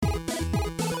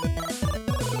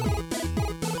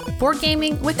Board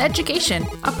Gaming with Education,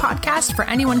 a podcast for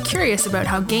anyone curious about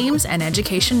how games and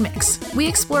education mix. We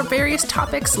explore various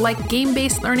topics like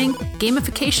game-based learning,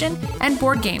 gamification, and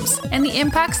board games, and the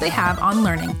impacts they have on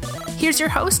learning. Here's your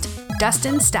host,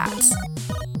 Dustin Stats.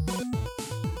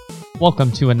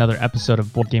 Welcome to another episode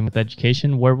of Board Game with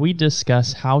Education, where we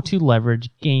discuss how to leverage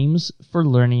games for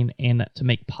learning and to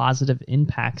make positive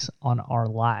impacts on our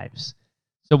lives.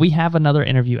 So we have another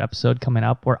interview episode coming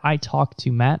up where I talk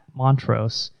to Matt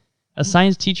Montrose, a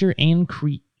science teacher and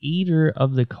creator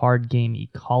of the card game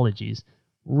Ecologies.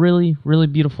 Really, really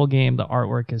beautiful game. The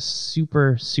artwork is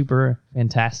super, super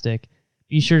fantastic.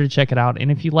 Be sure to check it out.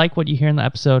 And if you like what you hear in the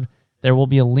episode, there will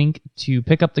be a link to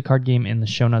pick up the card game in the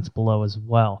show notes below as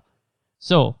well.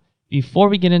 So before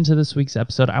we get into this week's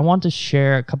episode, I want to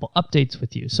share a couple updates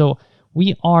with you. So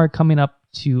we are coming up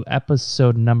to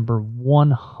episode number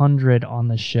 100 on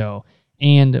the show.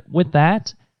 And with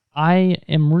that, I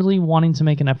am really wanting to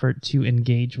make an effort to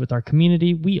engage with our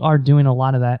community. We are doing a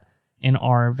lot of that in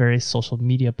our various social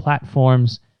media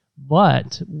platforms,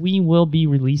 but we will be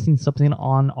releasing something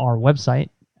on our website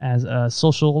as a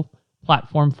social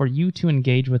platform for you to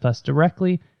engage with us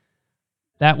directly.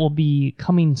 That will be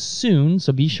coming soon,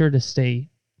 so be sure to stay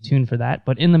tuned for that.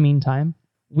 But in the meantime,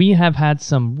 we have had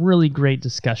some really great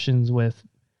discussions with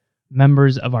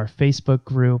members of our Facebook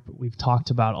group. We've talked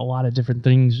about a lot of different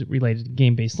things related to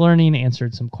game-based learning,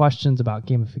 answered some questions about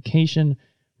gamification.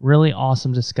 Really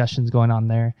awesome discussions going on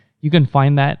there. You can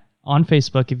find that on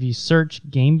Facebook if you search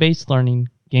game-based learning,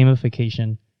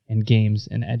 gamification, and games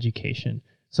in education.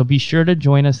 So be sure to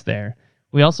join us there.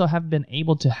 We also have been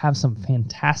able to have some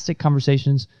fantastic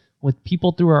conversations with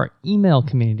people through our email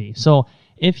community. So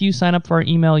if you sign up for our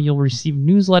email, you'll receive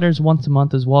newsletters once a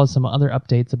month, as well as some other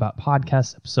updates about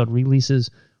podcast episode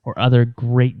releases or other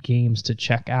great games to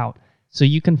check out. So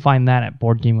you can find that at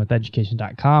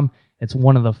boardgamewitheducation.com. It's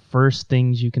one of the first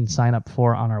things you can sign up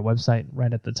for on our website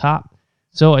right at the top.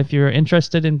 So if you're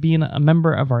interested in being a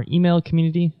member of our email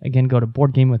community, again, go to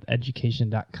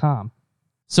boardgamewitheducation.com.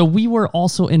 So we were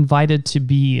also invited to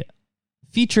be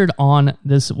featured on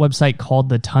this website called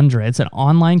The Tundra. It's an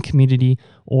online community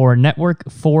or network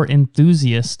for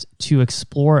enthusiasts to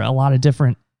explore a lot of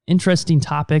different interesting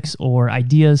topics or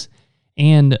ideas.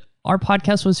 And our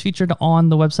podcast was featured on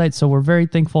the website, so we're very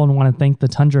thankful and want to thank The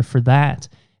Tundra for that,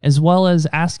 as well as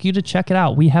ask you to check it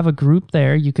out. We have a group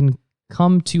there. You can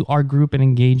come to our group and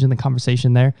engage in the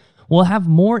conversation there. We'll have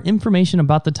more information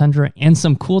about the Tundra and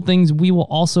some cool things we will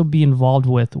also be involved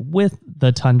with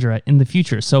the Tundra in the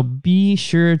future. So be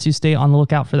sure to stay on the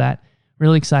lookout for that.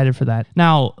 Really excited for that.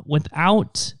 Now,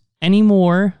 without any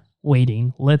more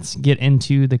waiting, let's get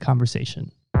into the conversation.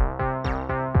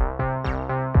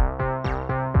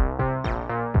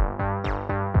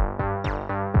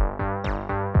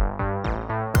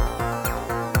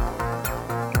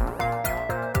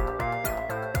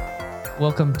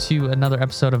 Welcome to another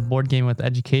episode of Board Game with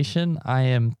Education. I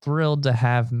am thrilled to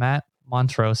have Matt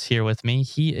Montrose here with me.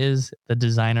 He is the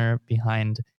designer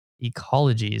behind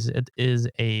Ecologies. It is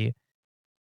a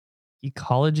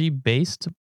ecology-based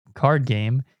card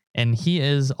game, and he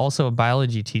is also a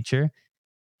biology teacher.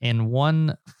 And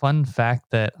one fun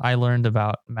fact that I learned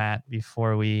about Matt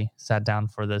before we sat down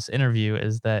for this interview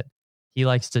is that he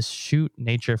likes to shoot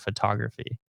nature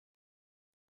photography.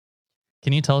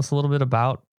 Can you tell us a little bit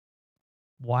about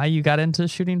why you got into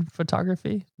shooting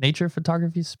photography, nature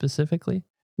photography specifically?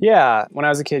 Yeah, when I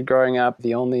was a kid growing up,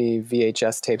 the only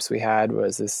VHS tapes we had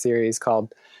was this series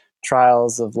called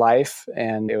Trials of Life,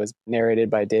 and it was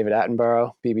narrated by David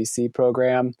Attenborough, BBC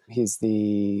program. He's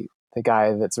the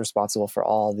guy that's responsible for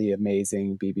all the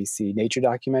amazing BBC nature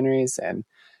documentaries, and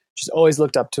just always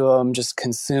looked up to him, just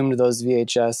consumed those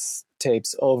VHS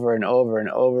tapes over and over and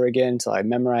over again until I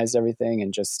memorized everything.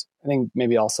 And just, I think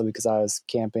maybe also because I was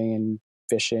camping and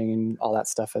fishing and all that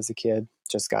stuff as a kid,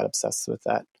 just got obsessed with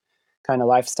that kind of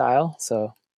lifestyle.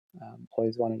 So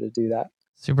always wanted to do that.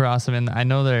 Super awesome. And I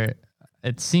know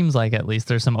it seems like at least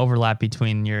there's some overlap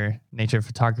between your nature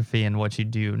photography and what you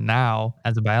do now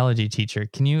as a biology teacher.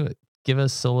 Can you give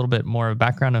us a little bit more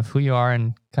background of who you are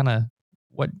and kind of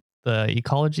what the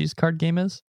Ecologies card game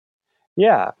is?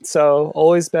 Yeah. So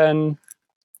always been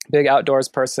a big outdoors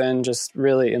person, just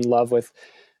really in love with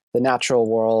the natural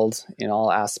world in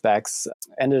all aspects.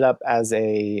 Ended up as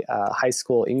a high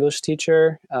school English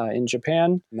teacher in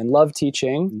Japan and loved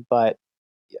teaching. But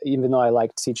even though I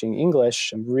liked teaching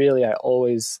English, I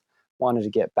always wanted to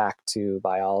get back to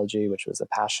biology, which was a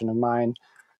passion of mine.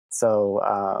 So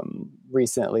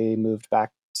recently moved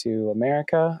back to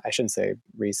America. I shouldn't say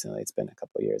recently, it's been a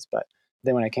couple of years. But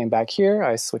then when I came back here,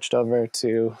 I switched over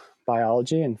to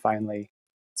biology and finally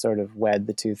sort of wed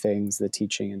the two things, the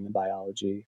teaching and the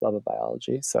biology, love of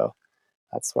biology. So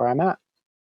that's where I'm at.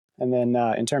 And then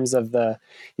in terms of the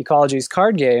Ecologies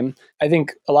card game, I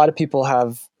think a lot of people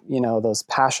have, those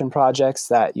passion projects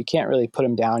that you can't really put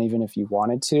them down even if you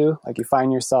wanted to. Like you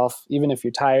find yourself, even if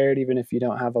you're tired, even if you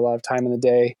don't have a lot of time in the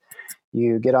day,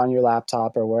 you get on your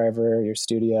laptop or wherever, your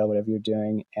studio, whatever you're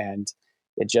doing, and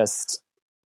it just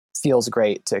feels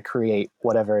great to create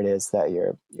whatever it is that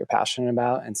you're passionate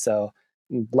about. And so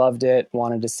loved it,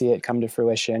 wanted to see it come to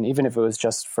fruition, even if it was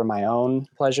just for my own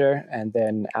pleasure. And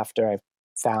then after I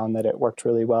found that it worked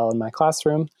really well in my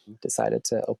classroom, decided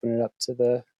to open it up to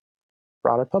the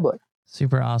broader public.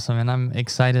 Super awesome. And I'm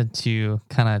excited to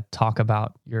kind of talk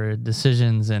about your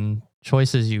decisions and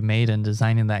choices you made in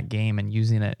designing that game and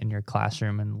using it in your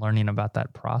classroom and learning about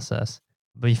that process.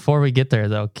 Before we get there,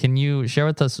 though, can you share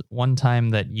with us one time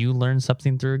that you learned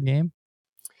something through a game?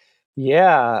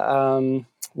 Yeah.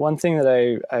 One thing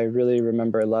that I really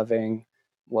remember loving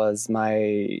was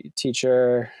my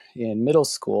teacher in middle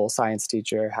school, science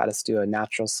teacher, had us do a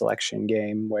natural selection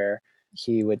game where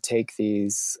he would take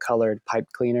these colored pipe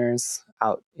cleaners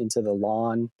out into the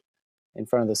lawn in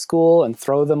front of the school and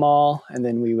throw them all. And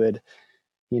then we would,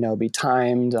 be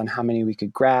timed on how many we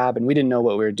could grab. And we didn't know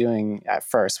what we were doing at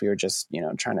first. We were just,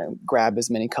 trying to grab as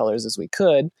many colors as we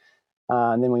could.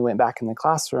 And then we went back in the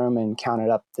classroom and counted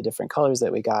up the different colors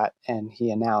that we got. And he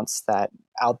announced that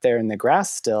out there in the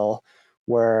grass still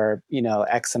were,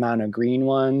 X amount of green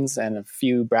ones and a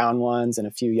few brown ones and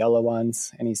a few yellow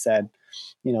ones. And he said,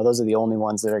 those are the only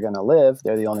ones that are going to live.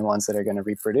 They're the only ones that are going to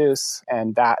reproduce.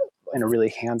 And that, in a really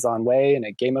hands-on way, in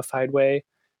a gamified way,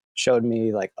 showed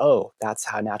me like, oh, that's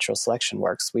how natural selection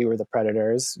works. We were the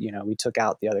predators. We took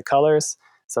out the other colors.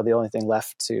 So the only thing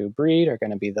left to breed are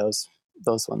going to be those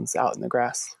ones out in the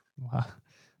grass. Wow.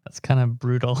 That's kind of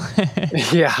brutal.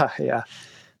 Yeah.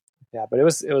 But it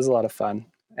was a lot of fun.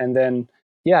 And then,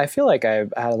 I feel like I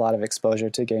had a lot of exposure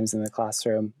to games in the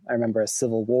classroom. I remember a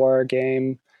Civil War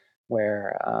game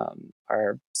where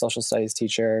our social studies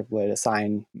teacher would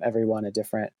assign everyone a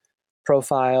different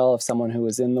profile of someone who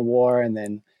was in the war. And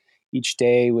then each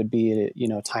day would be,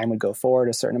 time would go forward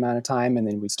a certain amount of time. And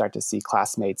then we'd start to see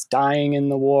classmates dying in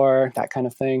the war, that kind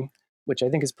of thing, which I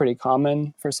think is pretty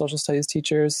common for social studies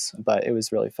teachers, but it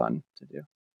was really fun to do.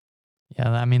 Yeah,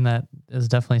 I mean, that is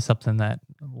definitely something that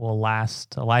will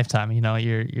last a lifetime.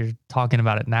 You're talking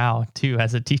about it now too.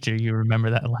 As a teacher, you remember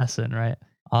that lesson, right?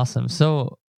 Awesome.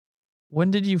 So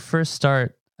when did you first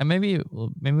start? And maybe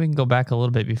we can go back a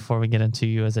little bit before we get into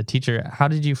you as a teacher. How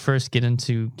did you first get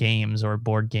into games or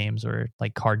board games or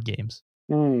like card games?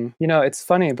 It's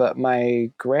funny, but my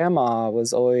grandma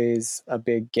was always a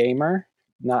big gamer,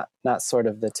 not sort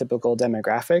of the typical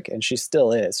demographic, and she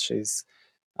still is. She's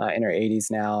in her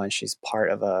 80s now, and she's part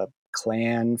of a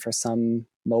clan for some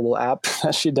mobile app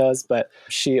that she does. But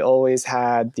she always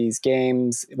had these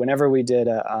games. Whenever we did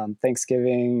a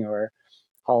Thanksgiving or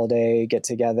holiday get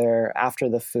together, after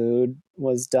the food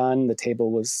was done, the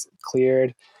table was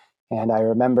cleared. And I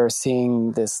remember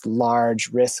seeing this large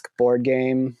Risk board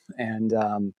game. And,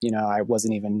 I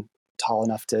wasn't even tall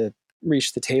enough to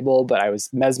reach the table, but I was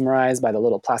mesmerized by the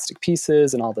little plastic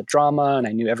pieces and all the drama. And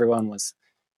I knew everyone was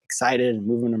excited and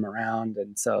moving them around.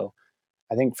 And so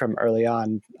I think from early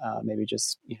on, maybe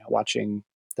just, watching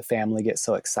the family get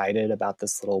so excited about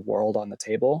this little world on the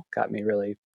table got me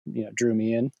really, drew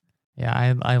me in.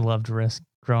 Yeah, I loved Risk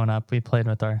growing up. We played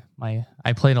with I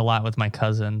played a lot with my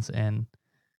cousins, and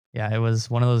yeah, it was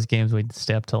one of those games we'd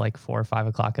stay up till like 4 or 5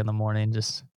 o'clock in the morning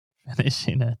just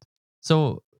finishing it.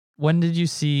 So when did you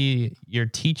see your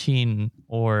teaching,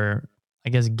 or I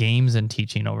guess games and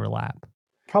teaching, overlap?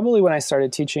 Probably when I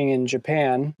started teaching in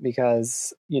Japan,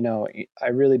 because, I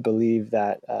really believe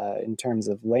that in terms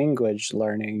of language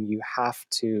learning, you have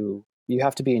to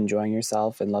be enjoying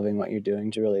yourself and loving what you're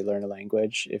doing to really learn a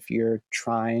language. If you're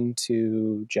trying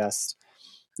to just,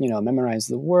 memorize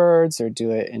the words or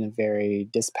do it in a very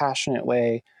dispassionate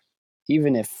way,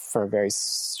 even if for a very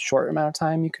short amount of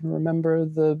time you can remember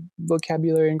the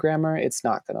vocabulary and grammar, it's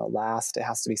not going to last. It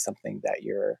has to be something that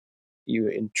you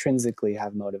intrinsically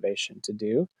have motivation to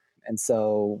do. And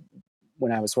so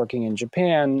when I was working in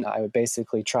Japan, I would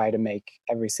basically try to make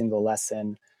every single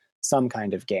lesson some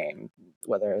kind of game,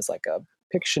 whether it was like a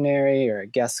Pictionary or a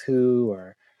Guess Who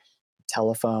or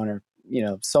telephone or,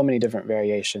 so many different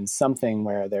variations, something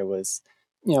where there was,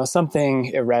 something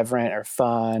irreverent or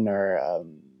fun or a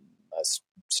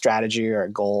strategy or a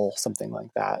goal, something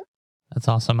like that. That's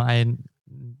awesome. I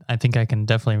think I can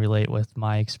definitely relate with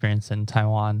my experience in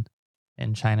Taiwan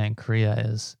and China and Korea.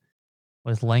 Is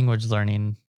with language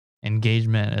learning,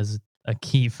 engagement is a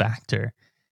key factor.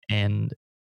 And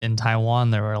in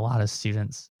Taiwan, there were a lot of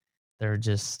students. They're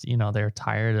just, they're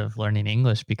tired of learning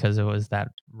English because it was that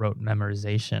rote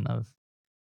memorization of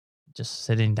just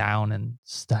sitting down and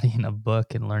studying a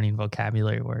book and learning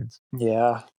vocabulary words.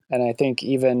 Yeah. And I think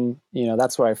even,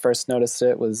 that's where I first noticed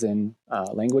it was in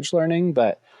language learning.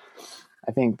 But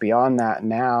I think beyond that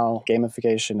now,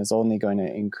 gamification is only going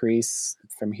to increase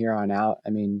from here on out. I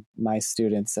mean, my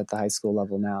students at the high school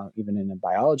level now, even in a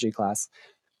biology class,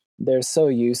 they're so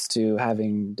used to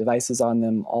having devices on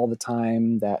them all the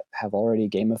time that have already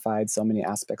gamified so many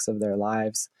aspects of their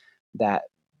lives that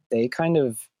they kind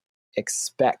of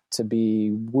expect to be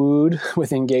wooed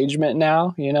with engagement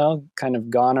now. Kind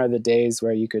of gone are the days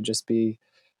where you could just be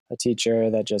a teacher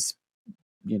that just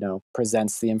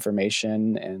presents the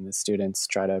information and the students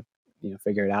try to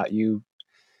figure it out.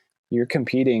 You're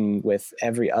competing with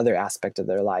every other aspect of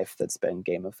their life that's been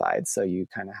gamified, so you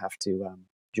kind of have to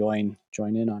join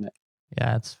in on it.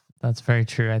 Yeah, that's very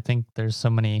true. I think there's so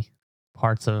many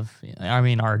parts of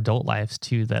our adult lives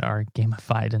too that are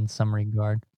gamified in some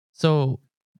regard. So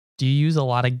do you use a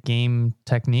lot of game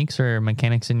techniques or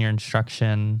mechanics in your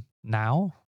instruction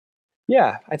now?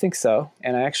 Yeah, I think so.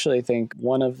 And I actually think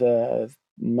one of the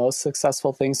most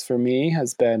successful things for me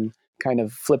has been kind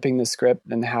of flipping the script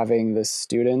and having the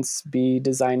students be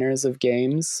designers of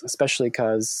games, especially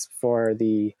because for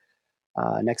the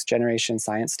next generation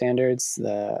science standards,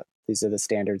 these are the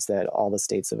standards that all the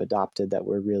states have adopted that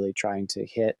we're really trying to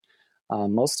hit.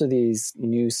 Most of these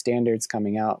new standards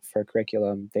coming out for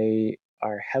curriculum, they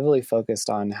are heavily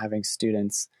focused on having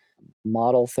students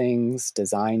model things,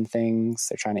 design things.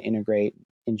 They're trying to integrate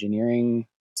engineering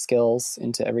skills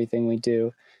into everything we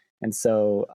do. And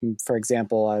so, for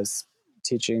example, I was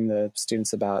teaching the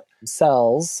students about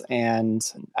cells, and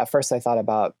at first I thought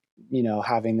about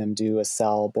having them do a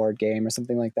cell board game or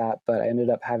something like that, but I ended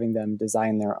up having them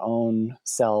design their own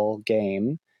cell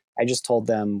game. I just told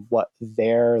them what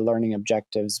their learning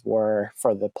objectives were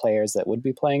for the players that would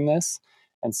be playing this.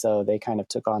 And so they kind of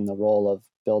took on the role of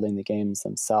building the games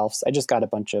themselves. I just got a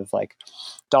bunch of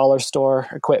dollar store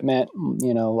equipment,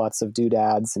 lots of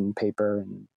doodads and paper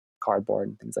and cardboard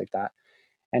and things like that.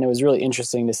 And it was really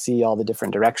interesting to see all the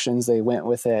different directions they went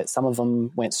with it. Some of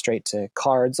them went straight to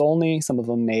cards only. Some of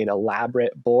them made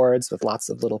elaborate boards with lots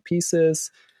of little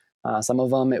pieces. Some of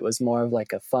them, it was more of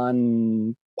a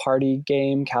fun party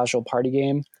game, casual party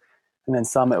game. And then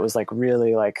some, it was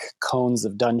really cones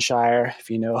of Dunshire, if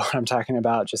you know what I'm talking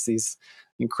about, just these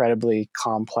incredibly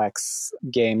complex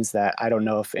games that I don't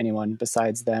know if anyone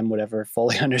besides them would ever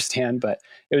fully understand. But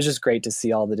it was just great to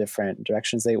see all the different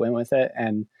directions they went with it.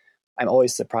 And I'm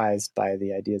always surprised by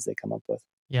the ideas they come up with.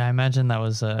 Yeah, I imagine that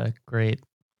was a great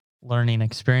learning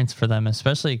experience for them,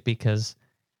 especially because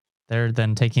they're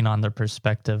then taking on the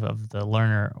perspective of the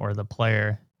learner or the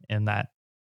player in that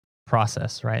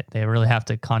process, right? They really have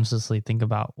to consciously think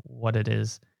about what it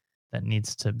is that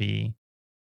needs to be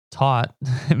taught.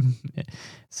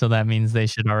 So that means they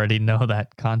should already know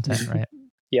that content, right?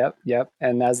 Yep.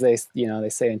 And as they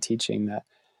say in teaching that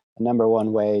the number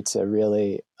one way to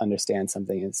really understand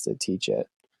something is to teach it.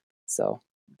 So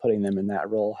putting them in that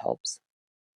role helps.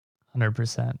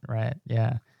 100%, right?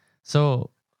 Yeah. So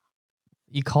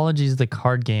Ecologies, the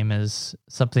card game, is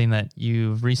something that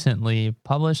you've recently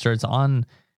published, or it's on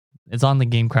the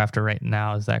GameCrafter right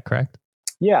now. Is that correct?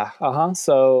 Yeah.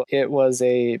 So it was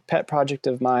a pet project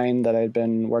of mine that I'd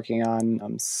been working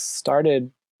on.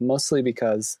 Started mostly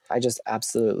because I just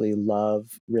absolutely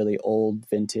love really old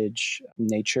vintage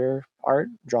nature art,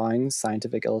 drawings,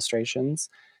 scientific illustrations.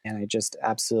 And I just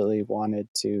absolutely wanted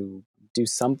to do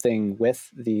something with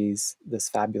this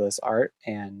fabulous art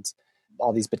and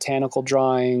all these botanical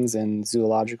drawings and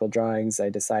zoological drawings. I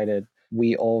decided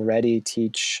we already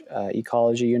teach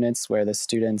ecology units where the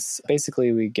students,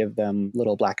 basically we give them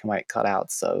little black and white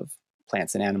cutouts of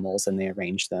plants and animals, and they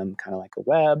arrange them kind of like a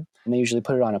web. And they usually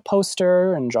put it on a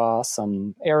poster and draw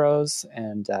some arrows.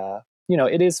 And,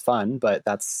 it is fun, but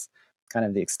that's kind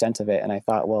of the extent of it. And I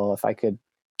thought, well, if I could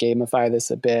gamify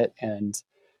this a bit, and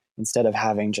instead of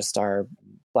having just our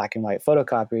black and white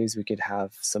photocopies, we could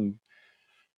have some,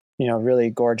 really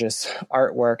gorgeous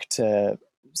artwork to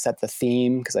set the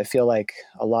theme. Because I feel like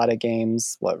a lot of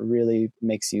games, what really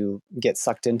makes you get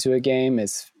sucked into a game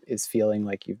is feeling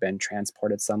like you've been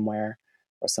transported somewhere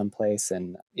or someplace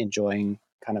and enjoying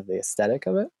kind of the aesthetic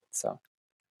of it. So.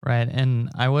 Right. And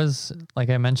I was,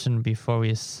 like I mentioned before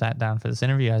we sat down for this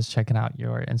interview, I was checking out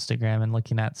your Instagram and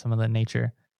looking at some of the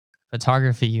nature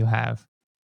photography you have.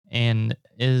 And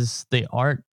is the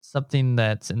art something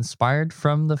that's inspired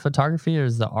from the photography, or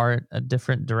is the art a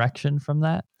different direction from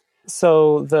that?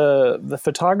 So the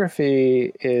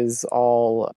photography is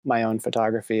all my own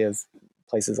photography of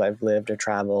places I've lived or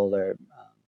traveled or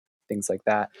things like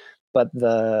that. But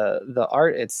the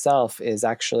art itself is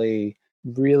actually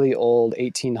really old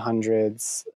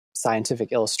 1800s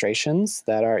scientific illustrations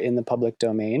that are in the public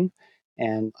domain.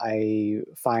 And I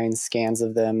find scans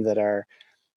of them that are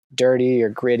dirty or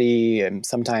gritty and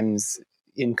sometimes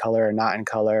in color or not in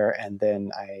color. And then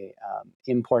I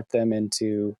import them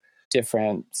into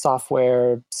different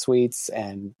software suites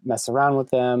and mess around with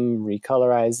them,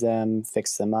 recolorize them,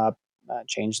 fix them up,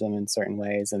 change them in certain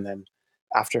ways. And then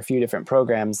after a few different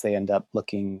programs, they end up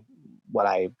looking what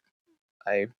I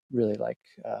really like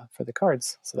for the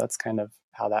cards. So that's kind of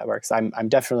how that works. I'm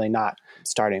definitely not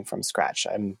starting from scratch.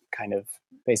 I'm kind of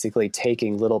basically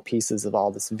taking little pieces of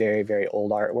all this very, very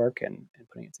old artwork and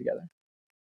putting it together.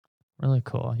 Really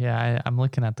cool. Yeah, I'm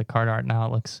looking at the card art now.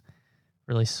 It looks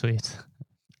really sweet.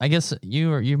 I guess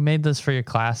you made this for your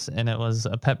class and it was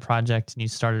a pet project and you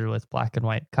started with black and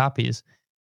white copies.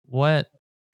 What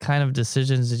kind of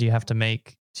decisions did you have to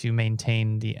make to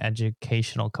maintain the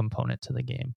educational component to the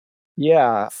game?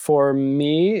 Yeah, for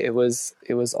me, it was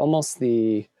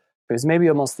maybe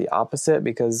almost the opposite,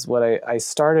 because what I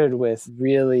started with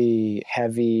really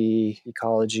heavy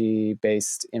ecology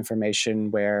based information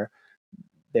where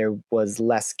there was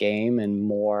less game and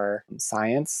more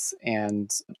science. And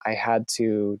I had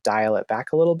to dial it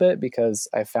back a little bit because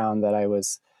I found that I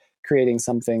was creating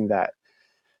something that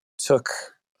took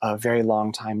a very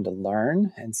long time to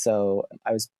learn. And so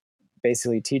I was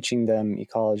basically teaching them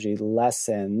ecology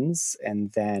lessons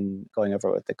and then going over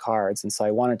it with the cards. And so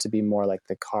I want it to be more like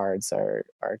the cards are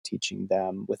teaching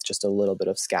them with just a little bit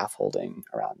of scaffolding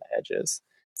around the edges.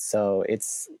 So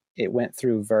it went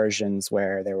through versions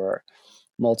where there were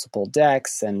multiple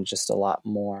decks and just a lot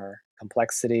more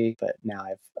complexity, but now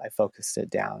I focused it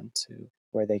down to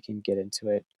where they can get into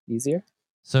it easier.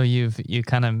 So you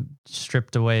kind of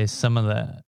stripped away some of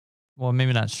the, well,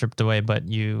 maybe not stripped away, but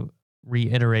you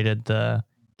reiterated the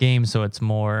game so it's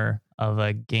more of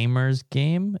a gamer's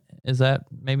game. Is that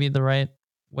maybe the right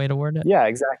way to word it? Yeah,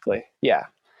 exactly. Yeah.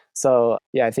 So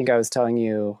yeah, I think I was telling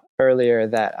you earlier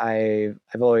that I've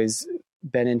always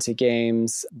been into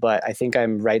games, but I think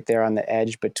I'm right there on the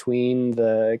edge between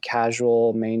the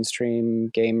casual mainstream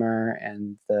gamer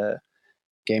and the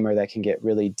gamer that can get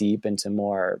really deep into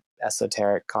more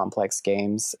esoteric, complex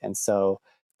games. And so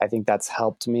I think that's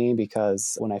helped me,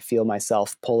 because when I feel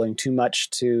myself pulling too much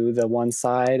to the one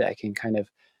side, I can kind of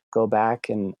go back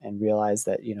and realize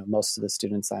that, most of the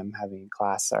students I'm having in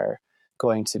class are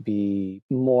going to be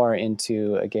more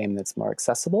into a game that's more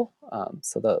accessible.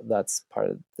 So that's part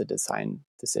of the design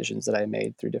decisions that I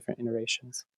made through different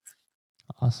iterations.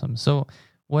 Awesome. So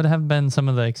what have been some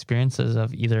of the experiences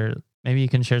of either, maybe you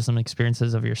can share some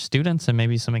experiences of your students and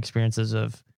maybe some experiences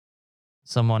of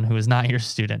someone who is not your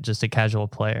student, just a casual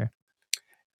player?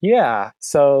 Yeah.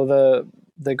 So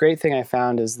the great thing I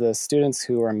found is the students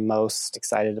who are most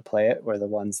excited to play it were the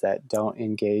ones that don't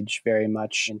engage very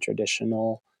much in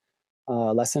traditional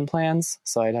lesson plans.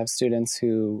 So I'd have students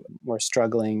who were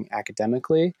struggling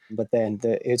academically, but then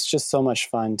it's just so much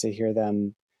fun to hear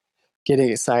them getting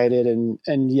excited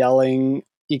and yelling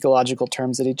ecological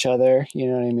terms at each other. You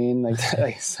know what I mean?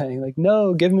 Like saying like,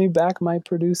 no, give me back my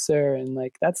producer. And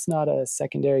like, that's not a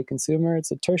secondary consumer,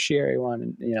 it's a tertiary one.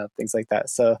 And, things like that.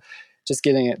 So just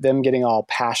them getting all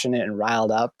passionate and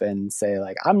riled up and say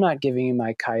like, I'm not giving you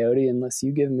my coyote unless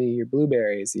you give me your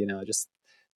blueberries, just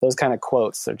those kind of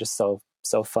quotes are just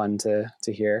so fun to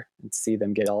hear and see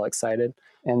them get all excited.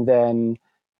 And then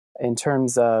in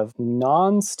terms of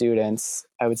non-students,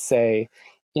 I would say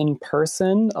in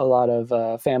person, a lot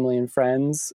of family and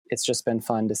friends, it's just been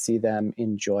fun to see them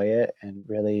enjoy it and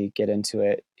really get into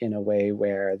it in a way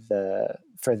where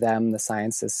for them, the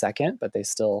science is second, but they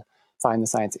still find the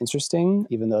science interesting,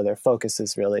 even though their focus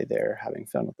is really they're having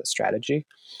fun with the strategy.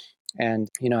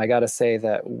 And, I got to say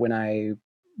that when I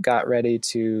got ready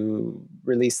to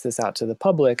release this out to the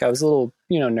public, I was a little,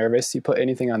 nervous. You put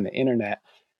anything on the internet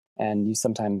and you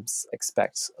sometimes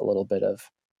expect a little bit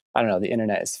of, I don't know, the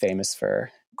internet is famous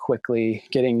for quickly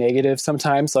getting negative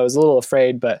sometimes. So I was a little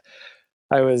afraid, but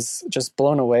I was just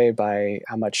blown away by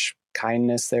how much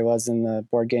kindness there was in the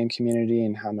board game community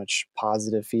and how much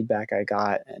positive feedback I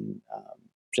got, and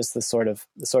just the sort of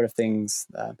things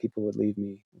people would leave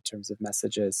me in terms of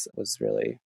messages was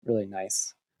really, really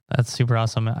nice. That's super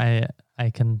awesome. I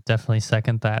can definitely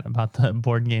second that about the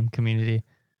board game community.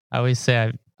 I always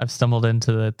say I've stumbled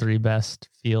into the three best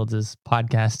fields is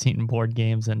podcasting, board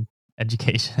games, and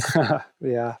education.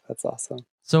 Yeah, that's awesome.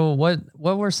 So what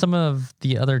were some of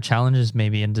the other challenges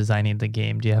maybe in designing the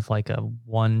game? Do you have like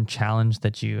one challenge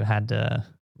that you had to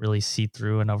really see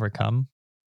through and overcome?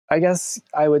 I guess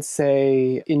I would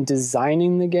say in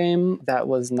designing the game, that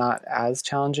was not as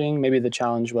challenging. Maybe the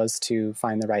challenge was to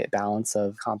find the right balance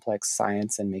of complex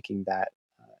science and making that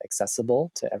accessible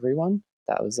to everyone.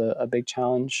 That was a big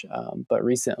challenge. But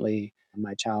recently,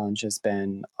 my challenge has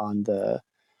been on the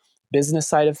business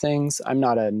side of things. I'm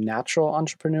not a natural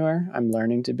entrepreneur. I'm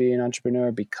learning to be an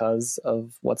entrepreneur because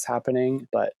of what's happening.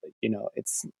 But,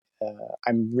 it's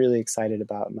I'm really excited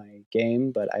about my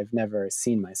game, but I've never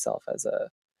seen myself as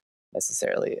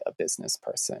necessarily a business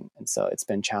person. And so it's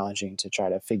been challenging to try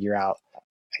to figure out.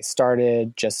 I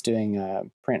started just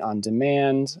doing print on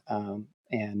demand,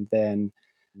 and then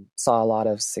saw a lot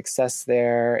of success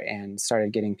there and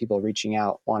started getting people reaching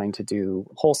out wanting to do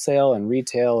wholesale and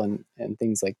retail and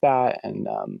things like that. And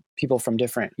people from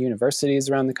different universities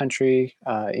around the country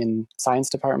in science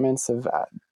departments have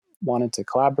wanted to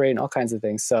collaborate and all kinds of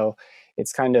things. So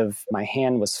it's kind of, my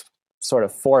hand was sort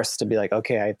of forced to be like,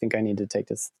 okay, I think I need to take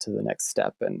this to the next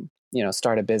step and,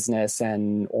 start a business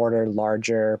and order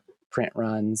larger print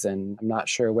runs. And I'm not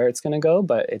sure where it's going to go,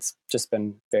 but it's just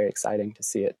been very exciting to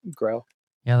see it grow.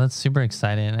 Yeah, that's super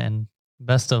exciting, and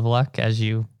best of luck as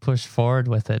you push forward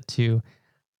with it too.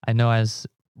 I know I was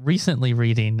recently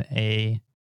reading a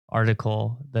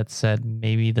article that said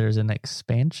maybe there's an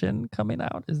expansion coming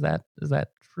out. Is that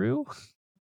true?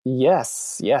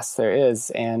 Yes, there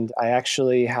is. And I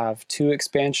actually have 2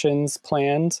 expansions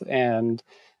planned, and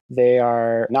they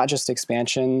are not just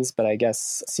expansions, but I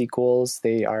guess sequels.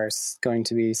 They are going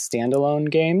to be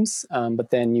standalone games, but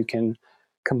then you can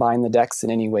combine the decks in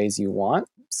any ways you want.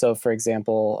 So, for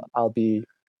example, I'll be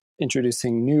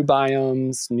introducing new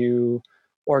biomes, new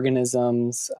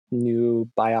organisms, new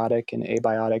biotic and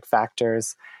abiotic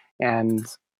factors, and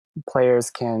players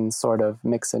can sort of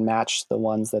mix and match the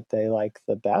ones that they like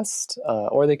the best,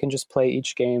 or they can just play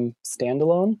each game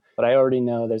standalone. But I already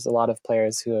know there's a lot of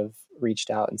players who have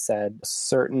reached out and said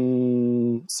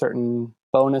certain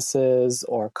bonuses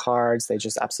or cards they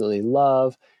just absolutely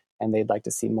love, and they'd like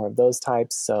to see more of those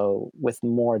types. So with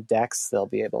more decks, they'll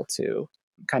be able to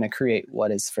kind of create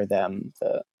what is for them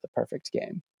the perfect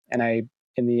game. And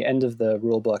in the end of the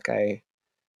rule book, I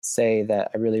say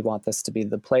that I really want this to be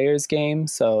the player's game.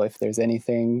 So if there's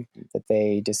anything that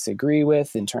they disagree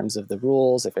with in terms of the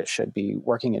rules, if it should be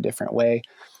working a different way,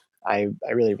 I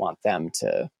really want them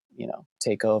to,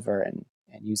 take over and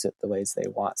use it the ways they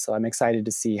want. So I'm excited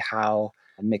to see how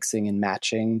mixing and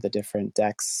matching the different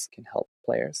decks can help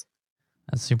players.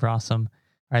 That's super awesome.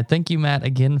 All right. Thank you, Matt,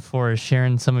 again for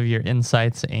sharing some of your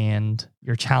insights and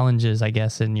your challenges, I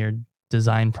guess, in your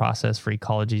design process for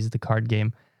Ecologies, the card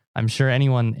game. I'm sure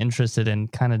anyone interested in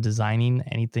kind of designing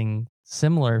anything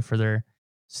similar for their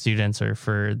students or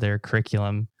for their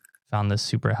curriculum found this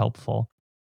super helpful.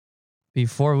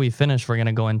 Before we finish, we're going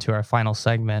to go into our final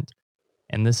segment,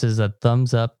 and this is a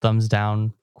thumbs up, thumbs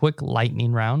down, quick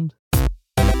lightning round.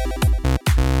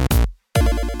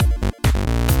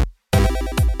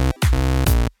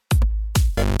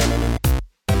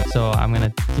 So I'm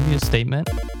going to give you a statement,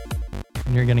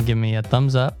 and you're going to give me a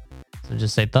thumbs up. So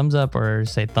just say thumbs up or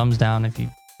say thumbs down if you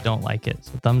don't like it.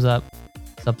 So thumbs up,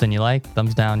 something you like.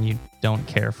 Thumbs down, you don't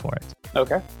care for it.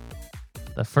 Okay.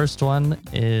 The first one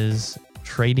is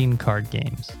trading card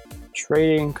games.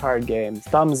 Trading card games.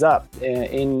 Thumbs up.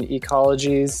 In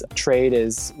Ecologies, trade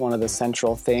is one of the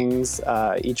central things.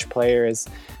 Each player is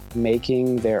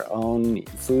making their own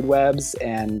food webs,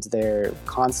 and they're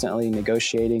constantly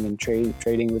negotiating and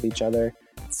trading with each other.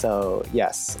 So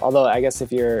yes, although I guess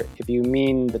if you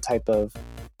mean the type of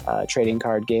trading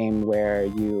card game where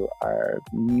you are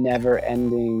never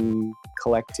ending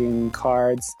collecting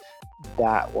cards,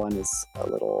 that one is a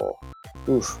little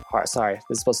hard. Sorry, this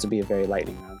is supposed to be a very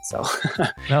lightning round, so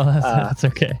no, that's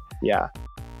okay. Yeah,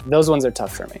 those ones are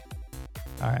tough for me.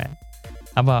 All right,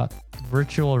 how about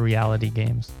virtual reality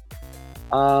games?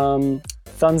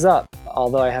 Thumbs up.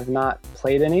 Although I have not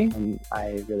played any, and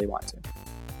I really want to.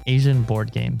 Asian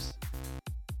board games.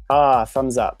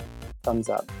 Thumbs up. Thumbs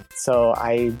up. So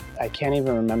I can't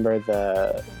even remember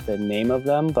the name of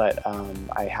them, but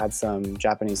I had some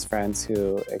Japanese friends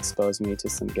who exposed me to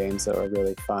some games that were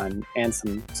really fun, and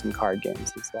some card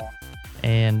games as well.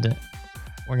 And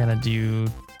we're gonna do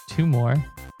 2 more.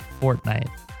 Fortnite.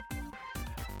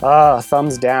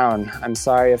 Thumbs down. I'm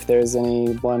sorry if there's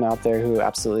anyone out there who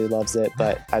absolutely loves it,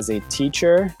 but as a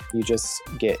teacher, you just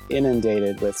get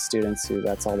inundated with students who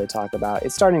that's all they talk about.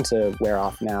 It's starting to wear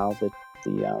off now.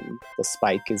 The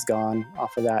spike is gone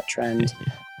off of that trend,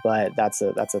 but that's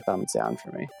a thumbs down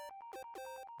for me.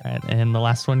 All right, and the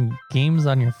last one, games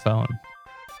on your phone.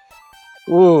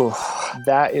 Ooh,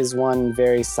 that is one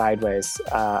very sideways.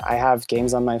 I have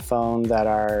games on my phone that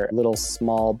are little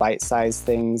small bite-sized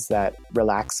things that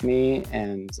relax me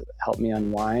and help me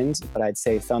unwind. But I'd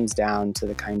say thumbs down to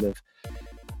the kind of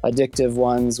addictive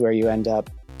ones where you end up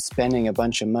spending a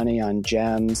bunch of money on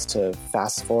gems to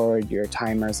fast forward your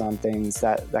timers on things.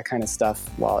 That kind of stuff,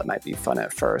 while it might be fun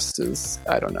at first, is,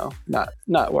 I don't know, not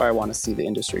where I want to see the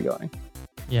industry going.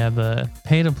 Yeah, the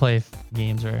pay-to-play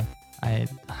games are...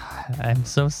 I'm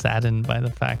so saddened by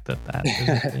the fact that is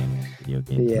a thing in video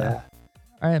games. Yeah.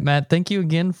 All right, Matt, thank you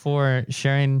again for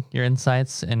sharing your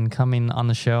insights and coming on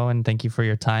the show, and thank you for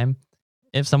your time.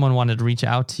 If someone wanted to reach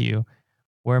out to you,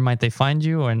 where might they find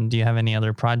you, and do you have any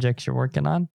other projects you're working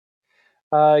on?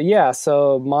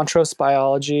 So Montrose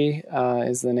Biology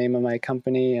is the name of my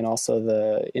company, and also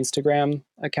the Instagram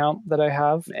account that I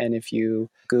have. And if you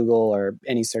Google or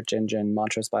any search engine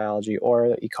Montrose Biology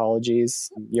or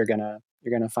Ecologies, you're gonna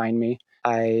find me.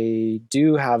 I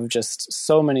do have just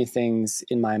so many things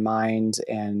in my mind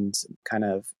and kind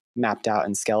of mapped out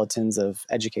in skeletons of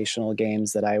educational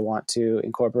games that I want to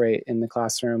incorporate in the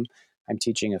classroom. I'm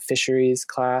teaching a fisheries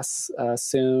class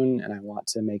soon, and I want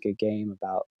to make a game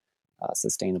about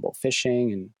sustainable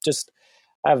fishing, and just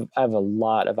I have a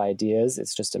lot of ideas.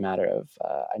 It's just a matter of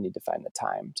I need to find the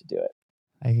time to do it.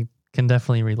 I can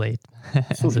definitely relate.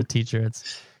 As a teacher,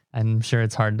 I'm sure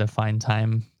it's hard to find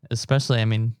time, especially,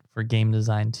 for game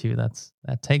design too. That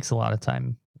takes a lot of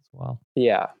time as well.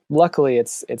 Yeah, luckily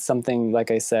it's something, like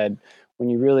I said,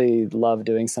 when you really love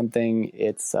doing something,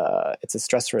 it's a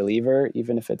stress reliever,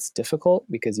 even if it's difficult,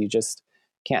 because you just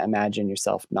can't imagine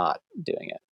yourself not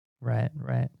doing it. Right.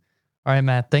 All right,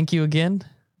 Matt, thank you again.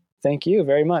 Thank you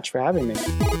very much for having me.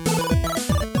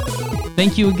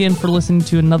 Thank you again for listening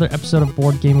to another episode of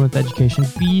Board Gaming with Education.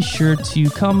 Be sure to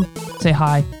come say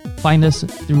hi, find us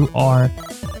through our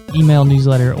email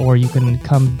newsletter, or you can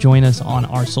come join us on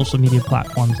our social media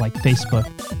platforms like Facebook,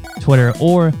 Twitter,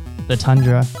 or The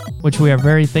Tundra, which we are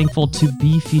very thankful to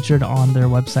be featured on their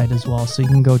website as well. So you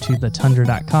can go to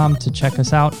thetundra.com to check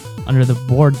us out under the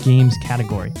board games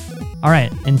category. All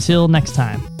right, until next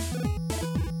time.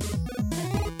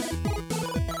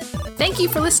 Thank you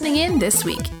for listening in this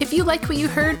week. If you liked what you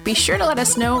heard, be sure to let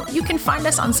us know. You can find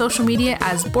us on social media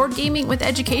as Board Gaming with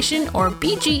Education or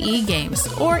BGE Games,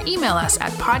 or email us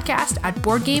at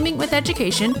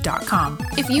podcast@boardgamingwitheducation.com.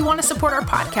 If you want to support our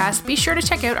podcast, be sure to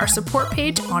check out our support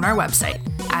page on our website.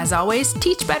 As always,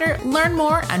 teach better, learn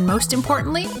more, and most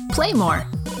importantly, play more.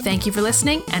 Thank you for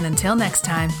listening, and until next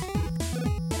time.